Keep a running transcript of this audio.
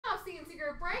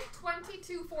Group break,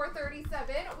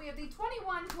 22,437. We have the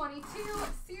 21-22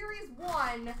 Series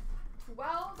 1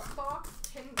 12-box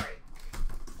tin break.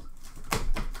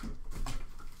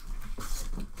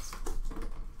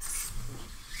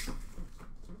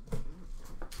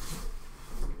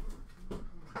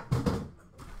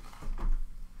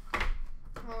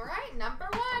 All right, number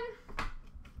 1.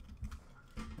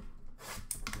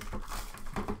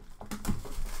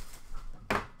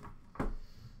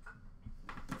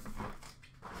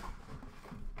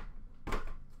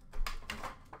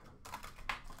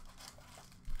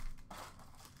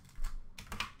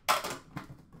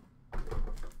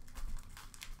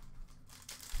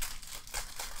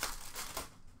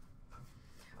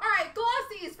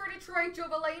 For Detroit, Joe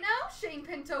Valeno, Shane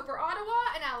Pinto for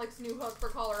Ottawa, and Alex Newhook for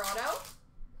Colorado.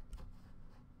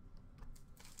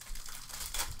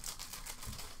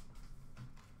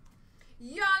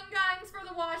 Young Guns for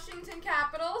the Washington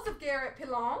Capitals of Garrett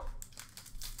Pilon.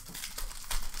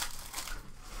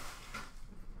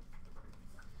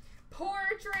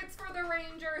 Portraits for the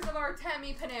Rangers of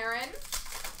Artemi Panarin.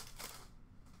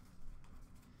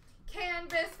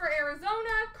 Canvas for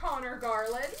Arizona, Connor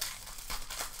Garland.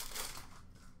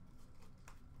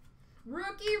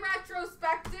 Rookie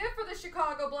retrospective for the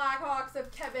Chicago Blackhawks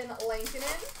of Kevin Lankinen.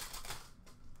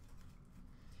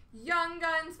 Young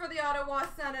Guns for the Ottawa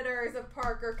Senators of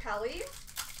Parker Kelly.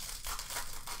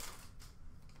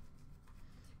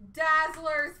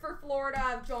 Dazzlers for Florida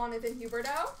of Jonathan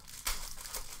Huberdeau.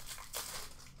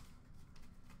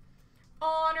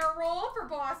 Honor Roll for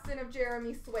Boston of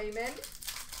Jeremy Swayman.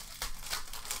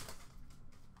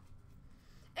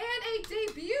 And a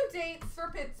debut dates for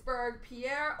Pittsburgh,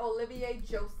 Pierre-Olivier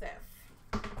Joseph.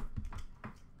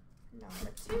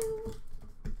 Number 2.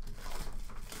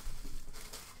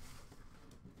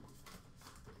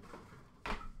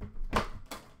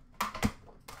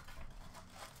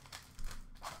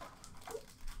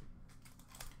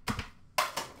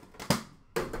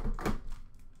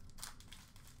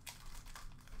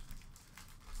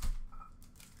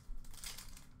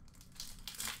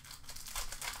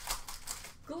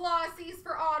 Glossies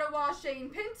for Ottawa, Shane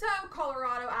Pinto,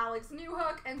 Colorado, Alex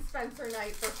Newhook, and Spencer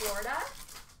Knight for Florida.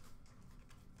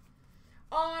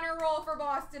 Honor Roll for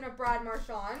Boston of Brad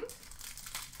Marchand.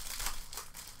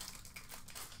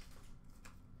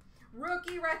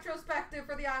 Rookie retrospective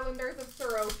for the Islanders of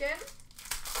Sorokin.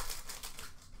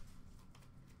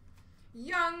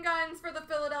 Young Guns for the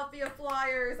Philadelphia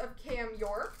Flyers of Cam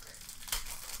York.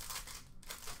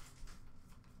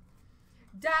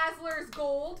 Dazzlers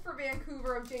Gold for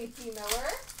Vancouver of JT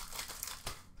Miller.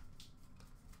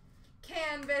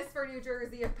 Canvas for New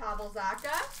Jersey of Pavel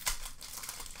Zacha.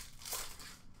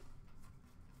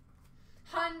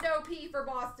 Hundo P for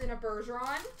Boston of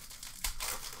Bergeron.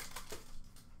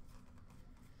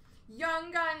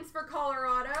 Young Guns for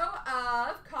Colorado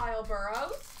of Kyle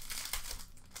Burroughs.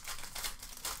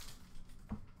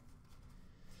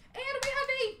 And we have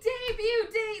a debut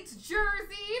dates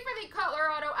jersey for the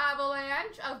Colorado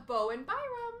Avalanche of Bowen Byram.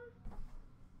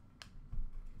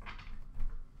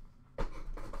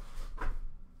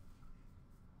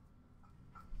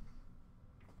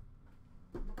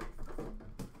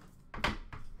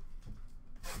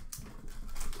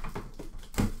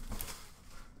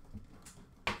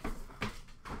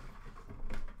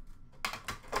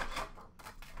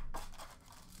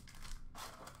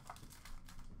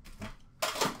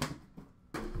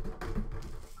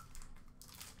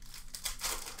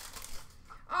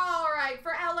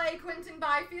 For LA, Quinton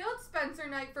Byfield, Spencer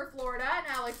Knight for Florida, and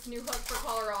Alex Newhook for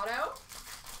Colorado.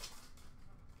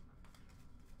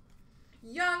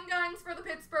 Young Guns for the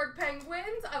Pittsburgh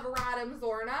Penguins of Radim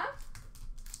Zorna.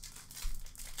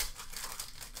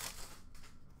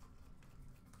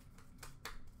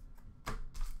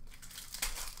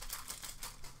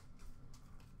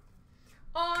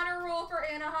 Honor Roll for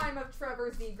Anaheim of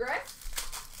Trevor Zegras.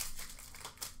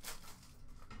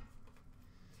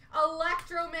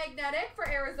 Electromagnetic for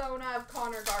Arizona of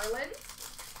Connor Garland.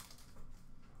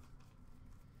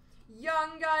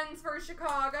 Young Guns for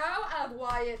Chicago of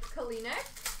Wyatt Kalinick.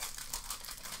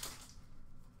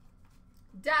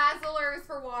 Dazzlers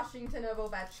for Washington of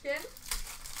Ovechkin.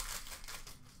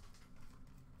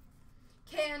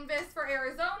 Canvas for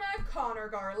Arizona, Connor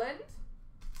Garland.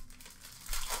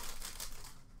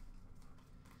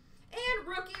 And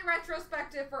rookie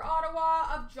retrospective for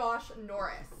Ottawa of Josh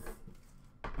Norris.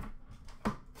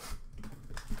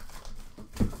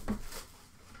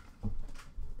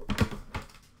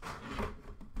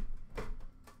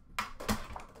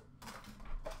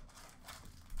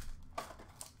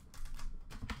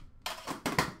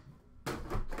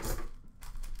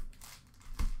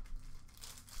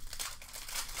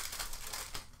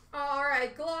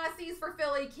 right, glossies for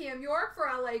Philly, Cam York, for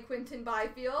LA, Quinton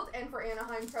Byfield, and for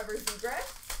Anaheim, Trevor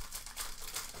Zegras.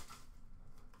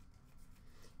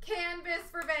 Canvas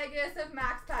for Vegas of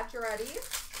Max Pacioretty.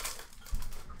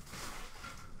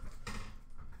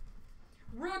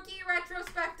 Rookie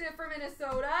retrospective for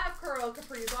Minnesota of Kirill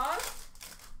Kaprizov.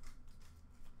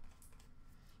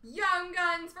 Young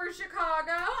Guns for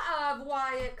Chicago of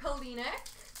Wyatt Kalinick.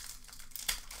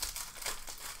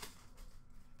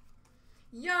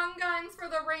 Young Guns for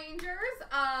the Rangers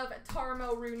of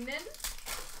Tarmo Reunanen.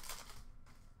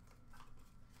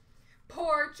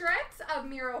 Portraits of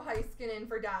Miro Heiskanen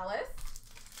for Dallas.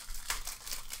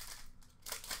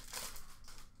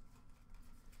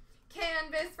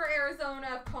 Canvas for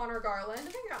Arizona of Connor Garland.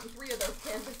 I think I've gotten 3 of those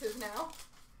canvases now.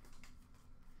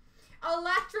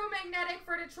 Electromagnetic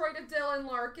for Detroit of Dylan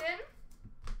Larkin.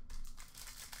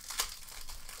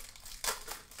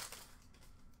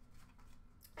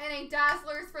 And a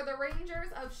Dazzlers for the Rangers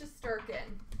of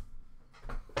Shesterkin.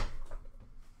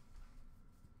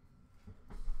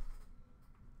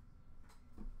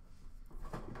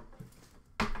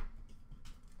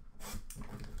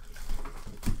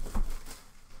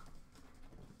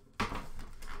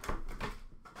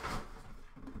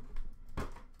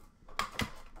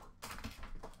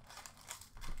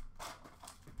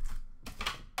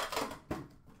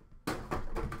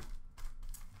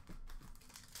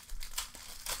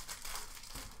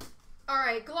 All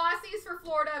right, glossies for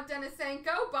Florida of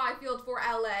Denisenko, Byfield for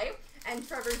LA, and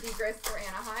Trevor Zegras for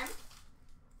Anaheim.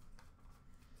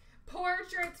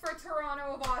 Portraits for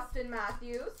Toronto of Austin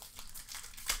Matthews.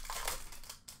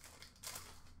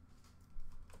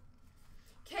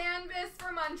 Canvas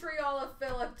for Montreal of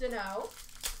Philip Deneau.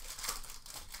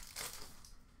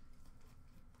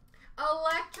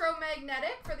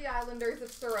 Electromagnetic for the Islanders of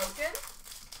Sorokin.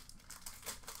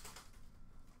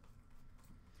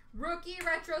 Rookie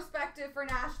retrospective for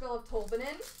Nashville of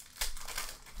Tolvanen.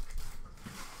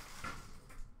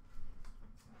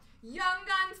 Young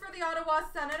Guns for the Ottawa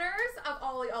Senators of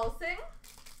Ollie Alsing.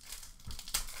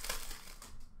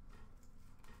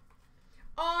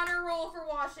 Honor Roll for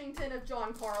Washington of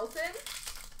John Carlson.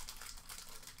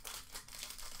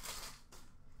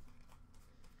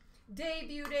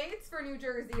 Debut dates for New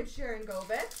Jersey of Sharon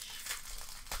Govich.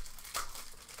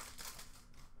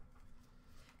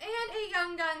 And a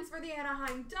Young Guns for the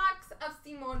Anaheim Ducks of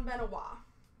Simon Benoit.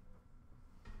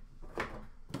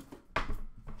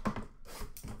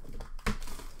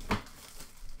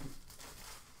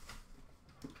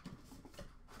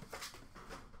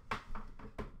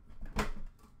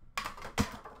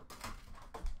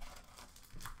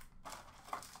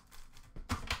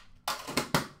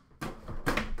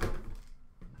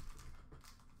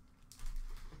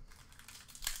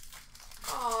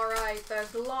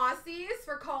 The glossies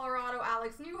for Colorado,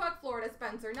 Alex Newhook, Florida,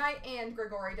 Spencer Knight, and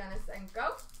Grigory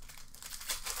Denisenko.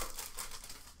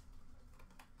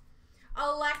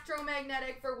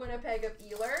 Electromagnetic for Winnipeg of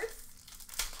Ehlers.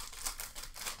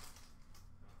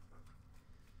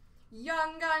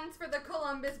 Young Guns for the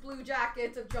Columbus Blue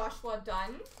Jackets of Joshua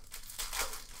Dunn.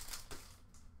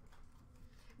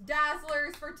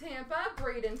 Dazzlers for Tampa,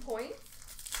 Braden Point.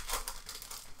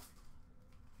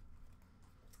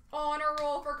 Honor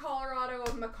Roll for Colorado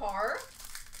of Makar.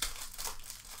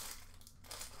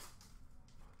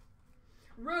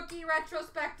 Rookie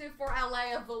retrospective for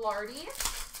LA of Velarde.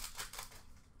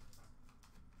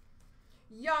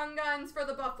 Young Guns for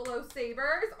the Buffalo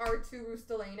Sabres, Arttu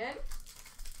Rustalainen.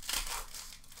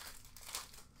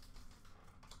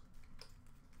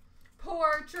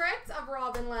 Portraits of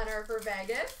Robin Lehner for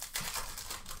Vegas.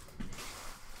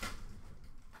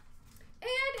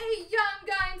 And a Young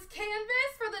Guns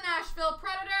canvas for the Nashville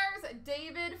Predators,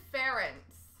 David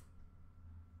Ferentz.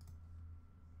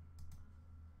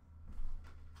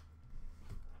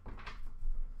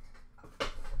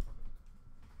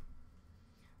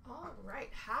 All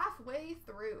right, halfway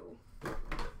through.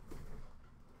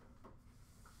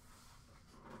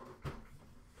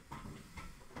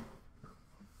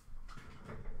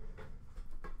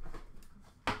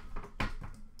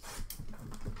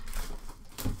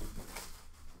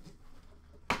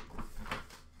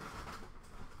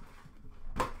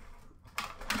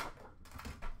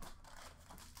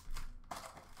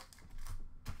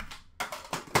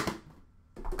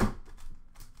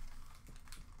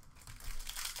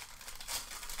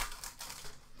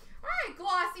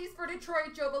 Glossies for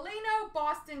Detroit, Joe Veleno.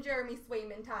 Boston, Jeremy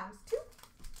Swayman ×2.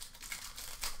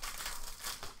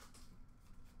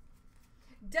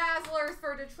 Dazzlers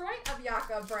for Detroit of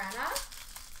Jakub Vrana.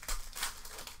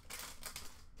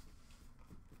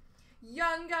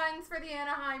 Young Guns for the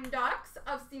Anaheim Ducks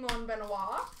of Simon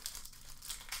Benoit.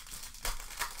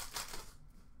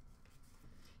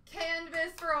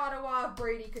 of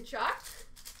Brady Tkachuk.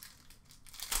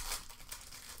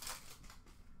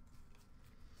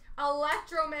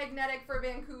 Electromagnetic for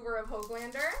Vancouver of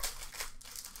Höglander.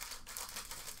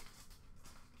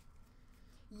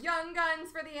 Young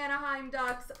Guns for the Anaheim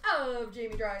Ducks of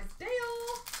Jamie Drysdale.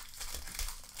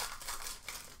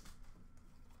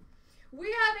 We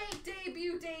have a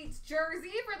debut dates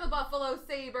jersey for the Buffalo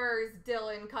Sabres,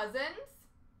 Dylan Cousins.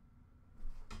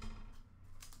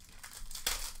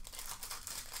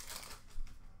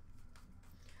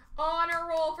 Honor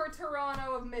roll for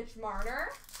Toronto of Mitch Marner.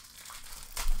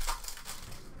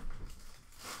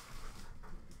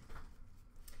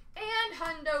 And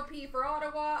Hundo P for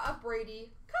Ottawa of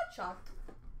Brady Tkachuk.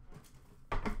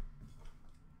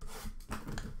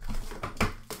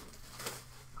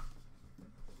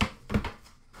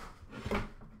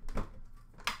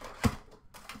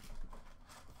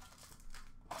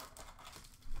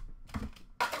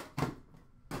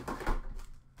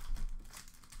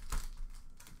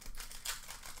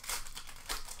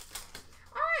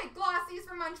 Glossies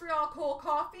for Montreal, Cole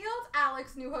Caulfield.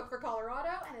 Alex Newhook for Colorado.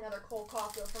 And another Cole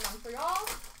Caulfield for Montreal.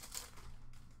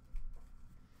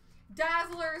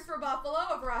 Dazzlers for Buffalo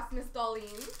of Rasmus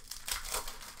Dahlin.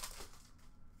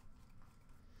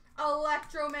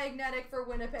 Electromagnetic for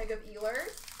Winnipeg of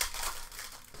Ehlers.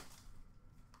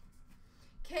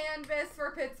 Canvas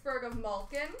for Pittsburgh of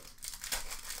Malkin.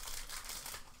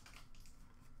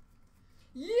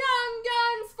 Young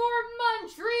Guns for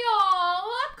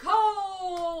Montreal,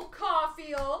 Cole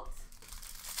Caulfield.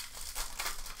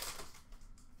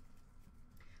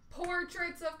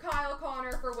 Portraits of Kyle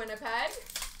Connor for Winnipeg.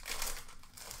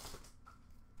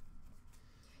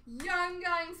 Young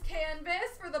Guns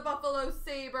canvas for the Buffalo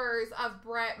Sabres of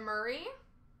Brett Murray.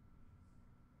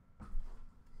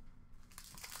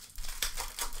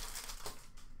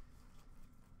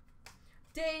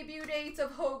 Debut dates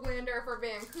of Höglander for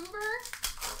Vancouver.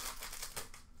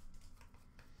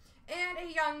 And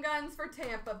a Young Guns for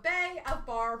Tampa Bay of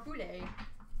Boulet.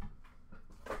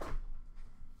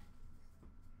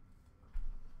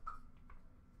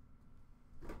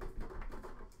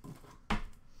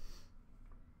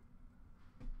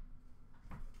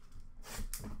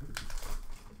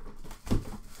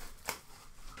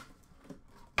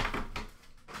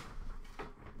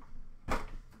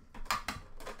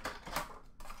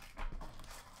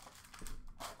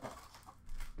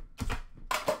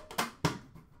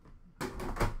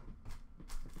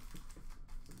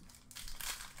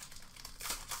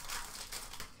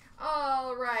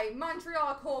 All right,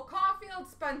 Montreal, Cole Caulfield,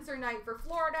 Spencer Knight for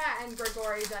Florida, and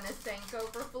Grigory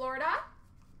Denisenko for Florida.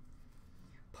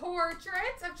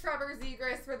 Portraits of Trevor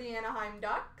Zegras for the Anaheim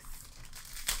Ducks.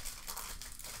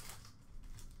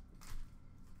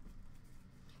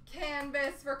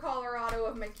 Canvas for Colorado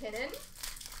of McKinnon.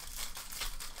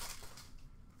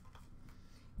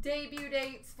 Debut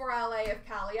dates for LA of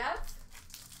Kaliev.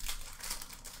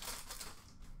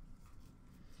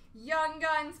 Young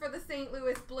Guns for the St.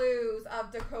 Louis Blues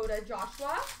of Dakota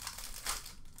Joshua.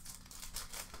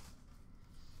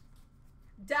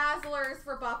 Dazzlers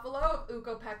for Buffalo of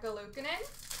Ukko-Pekka Luukkonen.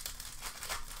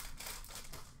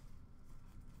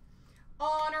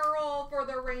 Honor roll for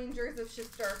the Rangers of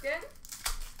Shesterkin.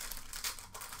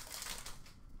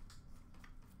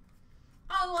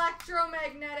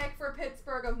 Electromagnetic for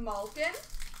Pittsburgh of Malkin.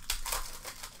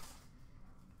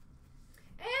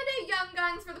 And a Young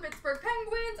Guns for the Pittsburgh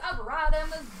Penguins of Radim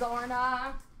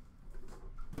Zorna.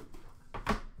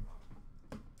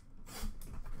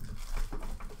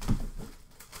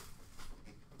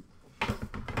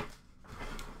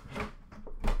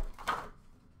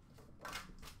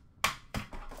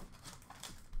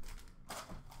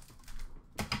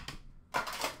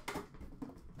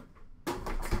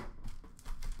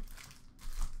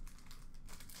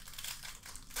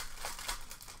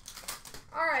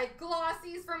 All right,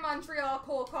 Glossies for Montreal,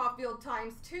 Cole Caulfield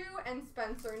 ×2, and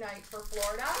Spencer Knight for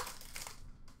Florida.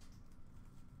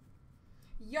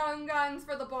 Young Guns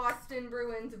for the Boston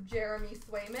Bruins of Jeremy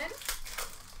Swayman.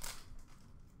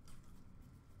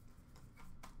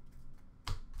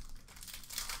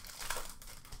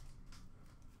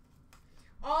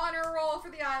 Honor roll for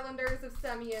the Islanders of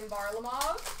Semyon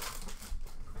Varlamov.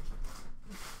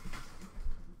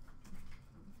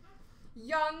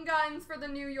 Young Guns for the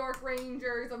New York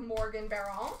Rangers of Morgan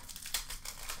Barron.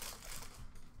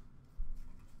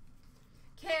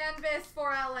 Canvas for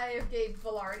LA of Gabe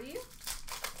Vilardi.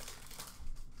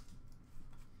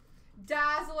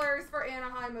 Dazzlers for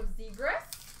Anaheim of Zegras.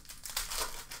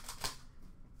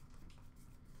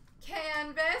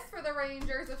 Canvas for the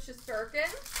Rangers of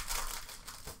Shesterkin.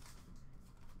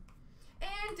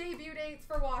 And debut dates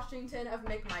for Washington of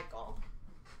McMichael.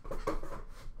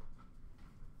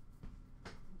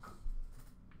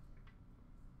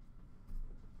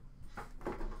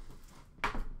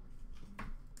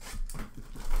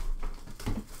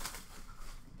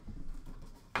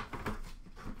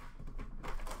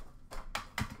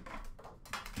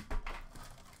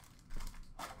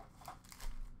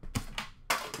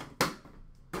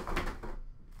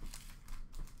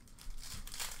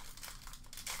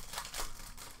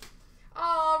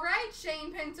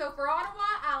 Shane Pinto for Ottawa,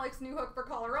 Alex Newhook for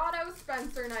Colorado,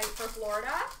 Spencer Knight for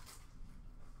Florida.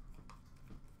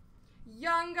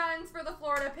 Young Guns for the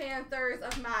Florida Panthers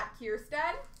of Matt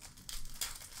Kierstead.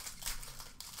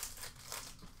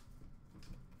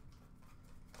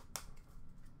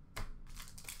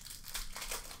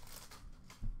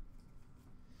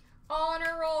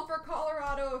 Honor Roll for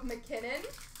Colorado of McKinnon.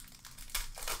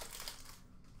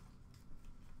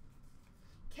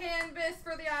 Canvas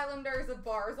for the Islanders of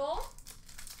Barzal.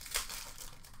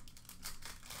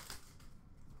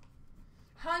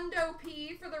 Hundo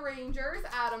P for the Rangers,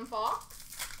 Adam Fox.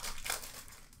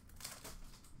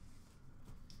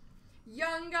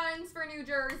 Young Guns for New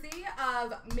Jersey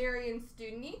of Marian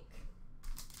Studnik.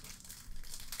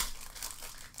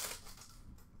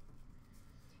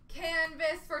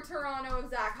 Canvas for Toronto of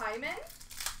Zach Hyman.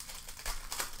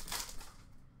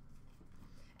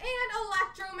 And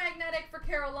Electromagnetic for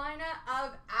Carolina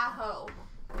of Aho.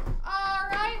 All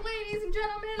right, ladies and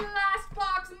gentlemen, last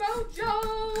box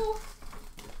mojo.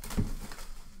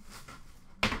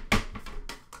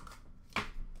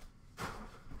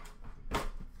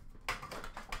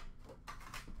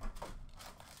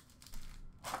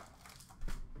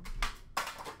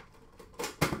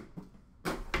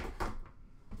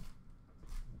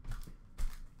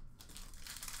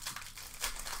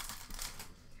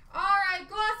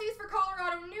 For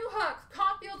Colorado, Newhook.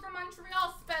 Caulfield for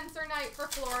Montreal, Spencer Knight for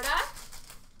Florida.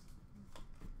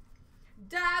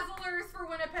 Dazzlers for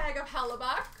Winnipeg of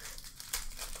Hellebuck.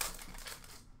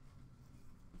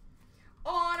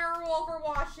 Honor Roll for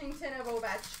Washington of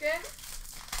Ovechkin.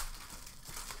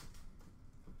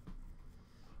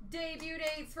 Debut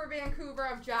dates for Vancouver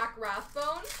of Jack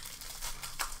Rathbone.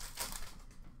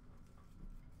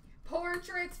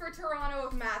 Portraits for Toronto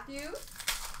of Matthews.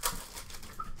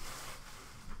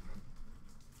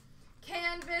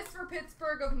 Canvas for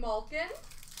Pittsburgh of Malkin.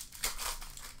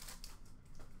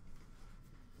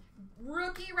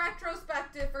 Rookie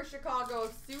retrospective for Chicago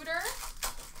of Suter.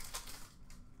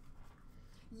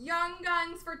 Young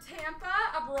Guns for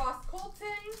Tampa of Ross Colton.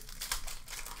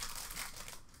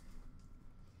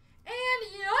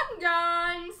 And Young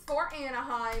Guns for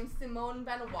Anaheim, Simone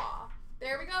Benoit.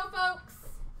 There we go, folks.